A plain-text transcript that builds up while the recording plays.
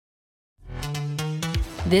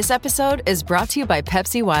This episode is brought to you by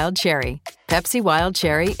Pepsi Wild Cherry. Pepsi Wild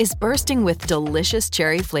Cherry is bursting with delicious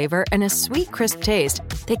cherry flavor and a sweet, crisp taste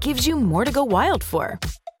that gives you more to go wild for.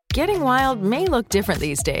 Getting wild may look different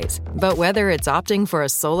these days, but whether it's opting for a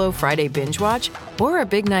solo Friday binge watch or a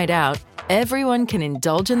big night out, everyone can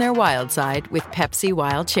indulge in their wild side with Pepsi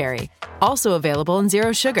Wild Cherry. Also available in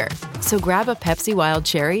Zero Sugar. So grab a Pepsi Wild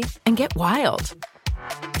Cherry and get wild.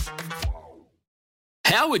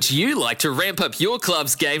 How would you like to ramp up your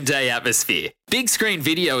club's game day atmosphere? Big Screen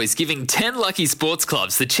Video is giving 10 lucky sports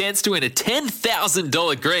clubs the chance to win a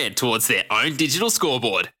 $10,000 grant towards their own digital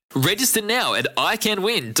scoreboard. Register now at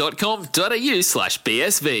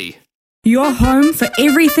iCanWin.com.au/BSV. Your home for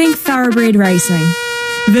everything thoroughbred racing.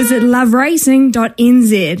 Visit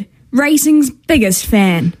loveracing.nz, racing's biggest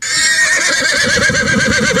fan.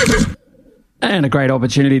 And a great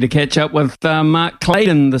opportunity to catch up with Mark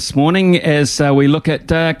Clayton this morning as we look at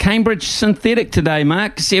Cambridge Synthetic today,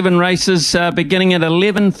 Mark. 7 races beginning at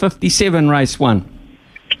 11:57, race 1.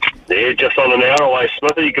 Yeah, just on an hour away,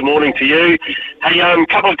 Smithy. Good morning to you. Hey,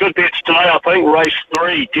 couple of good bets today, I think. Race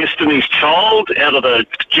 3, Destiny's Child, out of the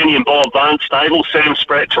Ginny and Bob Barnes stable. Sam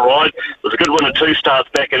Spratt to ride. There's a good win of 2 starts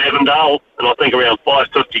back at Avondale, and I think around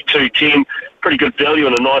 5:52.10. Pretty good value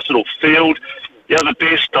in a nice little field. The other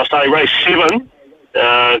best, I say, race 7.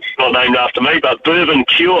 It's not named after me, but Bourbon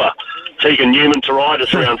Cure. Tegan Newman to ride.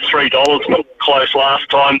 It's around $3. Not close last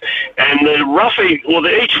time. And the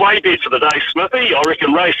the each way bet for the day, Smithy, I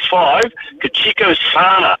reckon race 5, Kachiko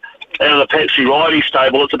Sana out of the Patsy Ridey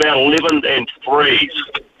stable. It's about 11 and 3s.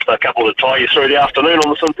 A couple to tie you through the afternoon on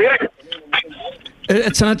the synthetic.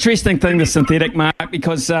 It's an interesting thing, the synthetic, Mark,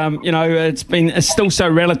 because it's still so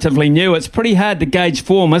relatively new. It's pretty hard to gauge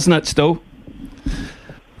form, isn't it? Still.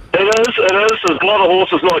 It is. There's a lot of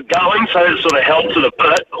horses not going, so it sort of helps it a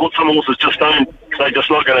bit. Some horses they're just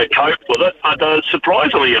not going to cope with it. But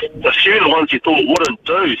surprisingly, a few of the ones you thought wouldn't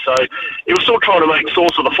do. So he was still trying to make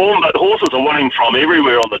source of the form, but horses are winning from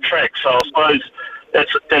everywhere on the track. So I suppose that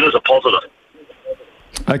is a positive.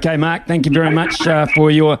 Okay, Mark, thank you very much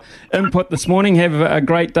for your input this morning. Have a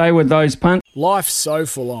great day with those punts. Life's so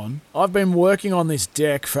full on. I've been working on this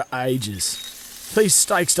deck for ages. These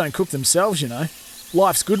steaks don't cook themselves, you know.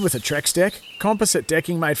 Life's good with a Trex deck. Composite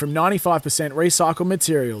decking made from 95% recycled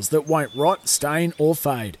materials that won't rot, stain or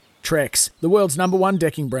fade. Trex, the world's #1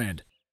 decking brand.